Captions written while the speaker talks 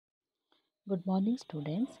Good morning,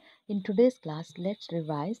 students. In today's class, let's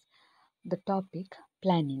revise the topic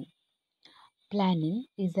planning. Planning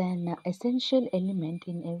is an essential element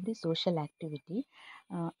in every social activity.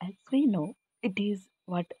 As we know, it is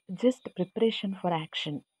what just preparation for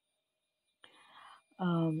action.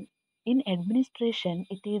 Um, in administration,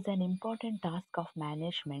 it is an important task of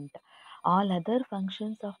management. All other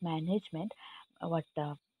functions of management,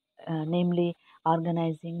 namely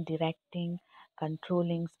organizing, directing,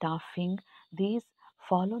 controlling, staffing, these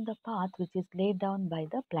follow the path which is laid down by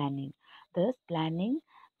the planning. Thus, planning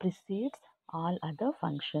precedes all other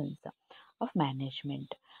functions of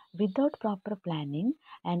management. Without proper planning,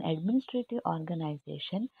 an administrative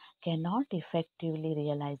organization cannot effectively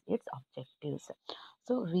realize its objectives.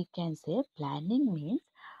 So we can say planning means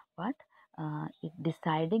what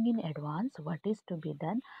deciding in advance what is to be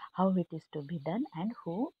done, how it is to be done, and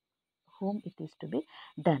whom it is to be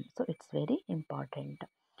done. So it's very important.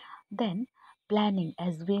 Then planning,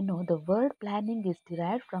 as we know, the word planning is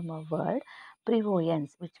derived from a word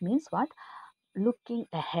prevoyance, which means what looking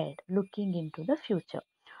ahead, looking into the future.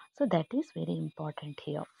 So that is very important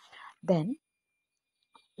here. Then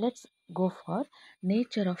let's go for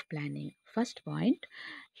nature of planning. First point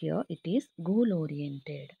here, it is goal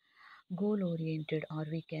oriented. Goal oriented, or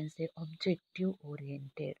we can say objective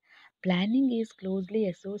oriented. Planning is closely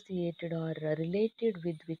associated or related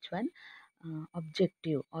with which one?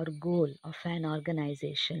 Objective or goal of an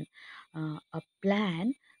organization. A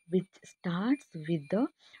plan which starts with the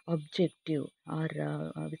objective, or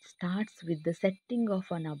which starts with the setting of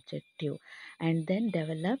an objective and then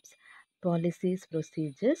develops policies,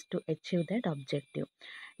 procedures to achieve that objective.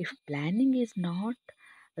 If planning is not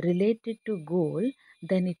related to goal,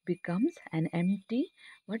 then it becomes an empty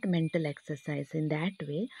what mental exercise. In that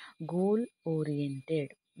way, goal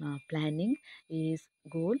oriented planning is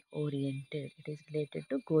goal oriented. It is related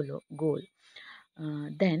to goal.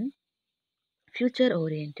 Then future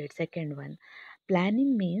oriented, second one.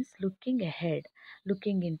 Planning means looking ahead,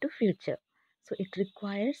 looking into future. So it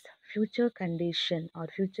requires future condition or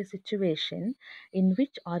future situation in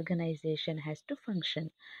which organization has to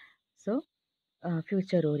function. So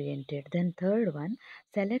future oriented. Then third one,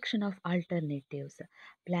 selection of alternatives.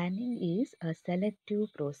 Planning is a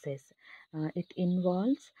selective process. It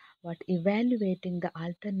involves what evaluating the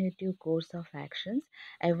alternative course of actions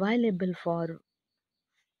available for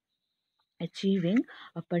achieving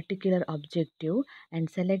a particular objective and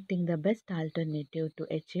selecting the best alternative to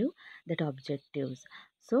achieve that objectives.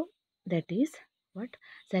 So that is what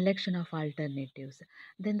selection of alternatives.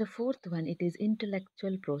 Then the fourth one, it is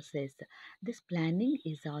intellectual process. This planning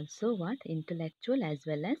is also what intellectual as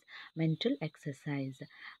well as mental exercise.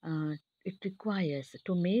 uh, it requires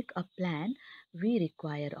to make a plan, we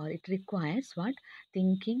require, or it requires what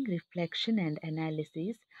thinking, reflection and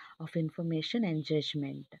analysis of information and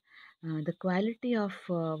judgment. The quality of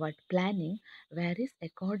what planning varies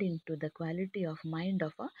according to the quality of mind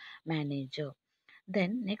of a manager.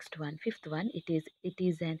 Then next one, fifth one, it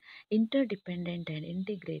is an interdependent and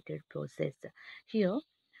integrated process. Here,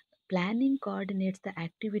 planning coordinates the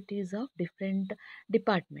activities of different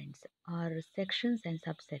departments or sections and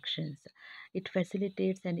subsections. It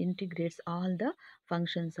facilitates and integrates all the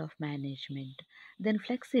functions of management. Then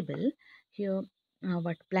flexible, here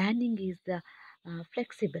what planning is the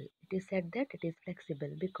flexible. It is said that it is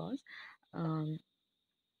flexible because um,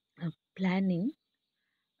 planning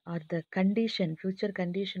or the condition, future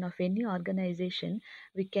condition of any organization,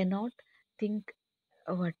 we cannot think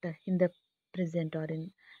what in the present or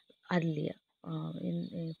in earlier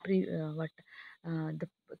in pre what the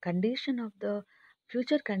condition of the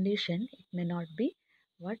future condition, it may not be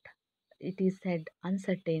what it is said,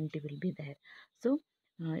 uncertainty will be there. So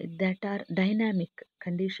that are dynamic,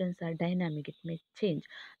 conditions are dynamic, it may change.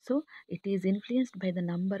 So it is influenced by the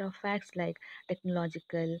number of facts like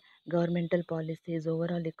technological, governmental policies,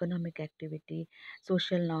 overall economic activity,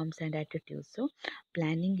 social norms and attitudes. So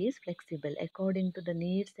planning is flexible according to the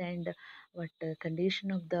needs and what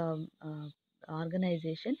condition of the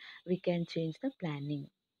organization, we can change the planning.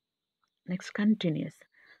 Next, continuous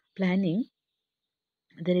planning,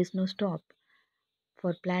 there is no stop.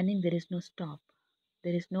 For planning, there is no stop,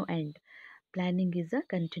 there is no end. Planning is a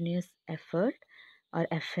continuous effort or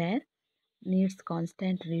affair, needs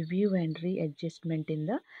constant review and readjustment in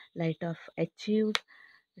the light of achieved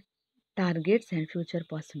targets and future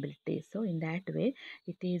possibilities. So, in that way,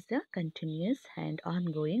 it is a continuous and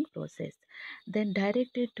ongoing process. Then,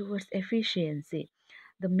 directed towards efficiency.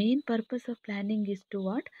 The main purpose of planning is to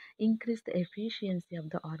what? Increase the efficiency of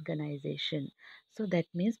the organization. So, that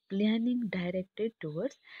means planning directed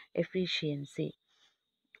towards efficiency.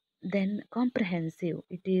 Then comprehensive,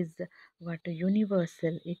 it is what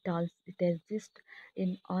universal, it exists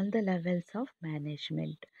in all the levels of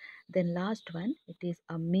management. Then last one, it is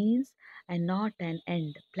a means and not an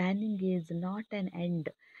end. Planning is not an end,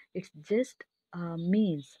 it's just a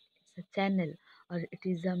means, it's a channel, or it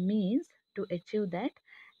is a means to achieve that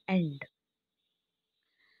end,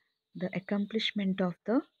 the accomplishment of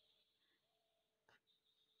the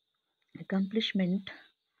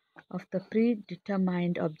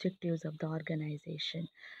predetermined objectives of the organization.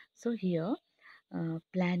 So here,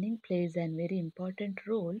 planning plays a very important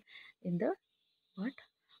role in the what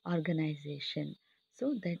organization.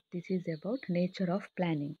 So that this is about nature of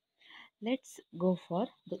planning. Let's go for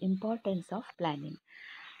the importance of planning.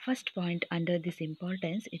 First point under this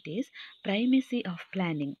importance, it is primacy of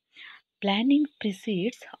planning. Planning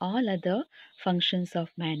precedes all other functions of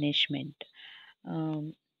management.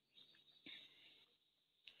 Um,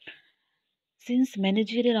 Since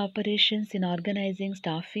managerial operations in organizing,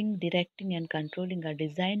 staffing, directing, and controlling are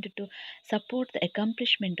designed to support the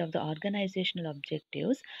accomplishment of the organizational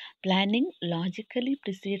objectives, planning logically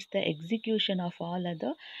precedes the execution of all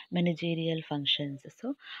other managerial functions.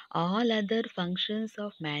 So, all other functions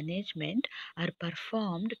of management are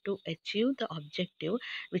performed to achieve the objective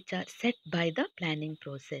which are set by the planning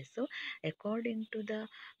process. So, according to the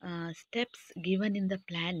steps given in the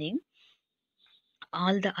planning,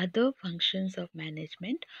 all the other functions of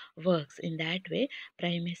management works in that way.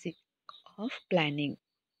 Primacy of planning.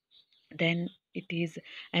 Then it is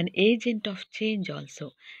an agent of change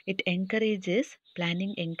also. It encourages,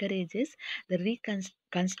 planning encourages the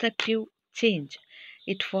reconstructive change.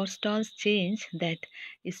 It forestalls change that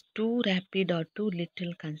is too rapid or too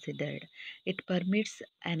little considered. It permits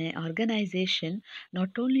an organization not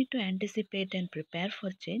only to anticipate and prepare for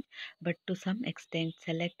change, but to some extent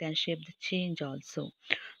select and shape the change also.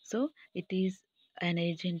 So it is an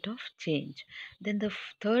agent of change. Then the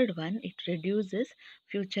third one, it reduces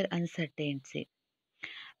future uncertainty.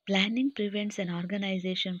 Planning prevents an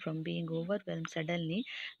organization from being overwhelmed suddenly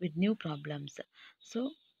with new problems.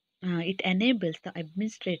 So, it enables the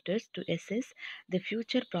administrators to assess the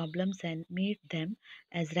future problems and meet them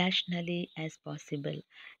as rationally as possible.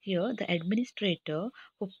 Here, the administrator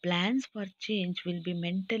who plans for change will be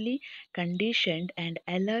mentally conditioned and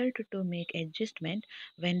alert to make adjustment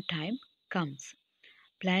when time comes.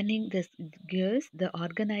 Planning this gives the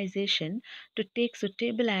organization to take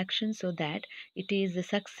suitable action so that it is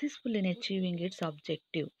successful in achieving its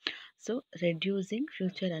objective. So reducing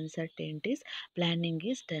future uncertainties, planning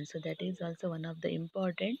is done. So that is also one of the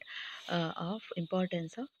importance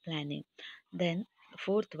of planning. Then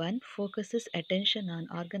fourth one, focuses attention on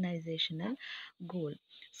organizational goal.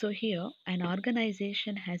 So here an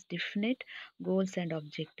organization has definite goals and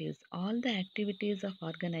objectives. All the activities of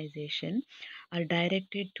organization are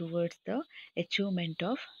directed towards the achievement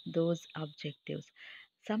of those objectives.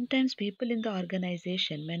 Sometimes people in the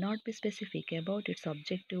organization may not be specific about its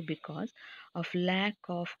objective because of lack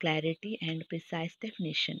of clarity and precise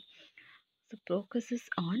definition. So focuses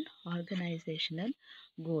on organizational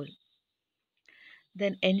goal.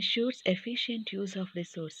 Then ensures efficient use of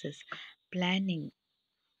resources. Planning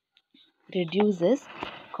reduces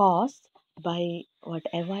costs by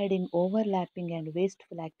avoiding overlapping and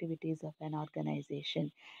wasteful activities of an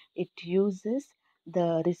organization. It uses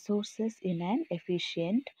the resources in an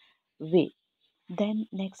efficient way. Then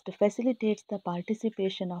next, facilitates the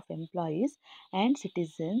participation of employees and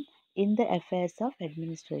citizens in the affairs of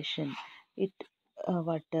administration. It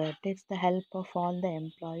takes the help of all the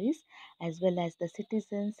employees as well as the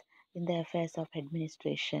citizens in the affairs of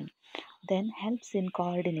administration. Then helps in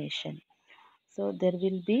coordination. So there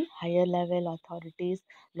will be higher level authorities,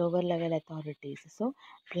 lower level authorities. So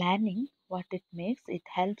planning, what it makes, it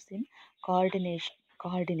helps in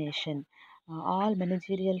coordination. All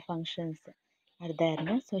managerial functions are there.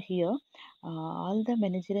 No? So here all the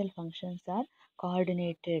managerial functions are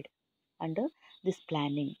coordinated under this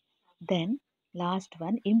planning. Then last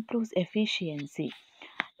one, improves efficiency.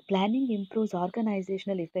 Planning improves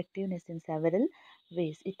organizational effectiveness in several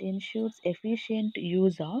ways. It ensures efficient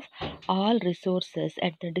use of all resources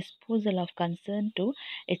at the disposal of concern to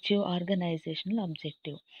achieve organizational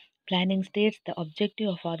objective. Planning states the objective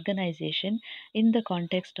of organization in the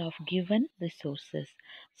context of given resources.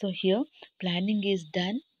 So here planning is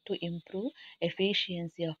done to improve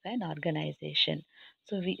efficiency of an organization.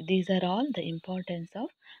 So these are all the importance of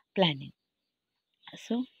planning.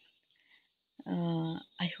 So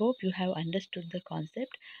I hope you have understood the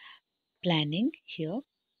concept planning here,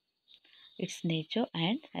 its nature,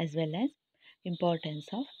 and as well as importance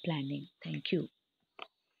of planning. Thank you.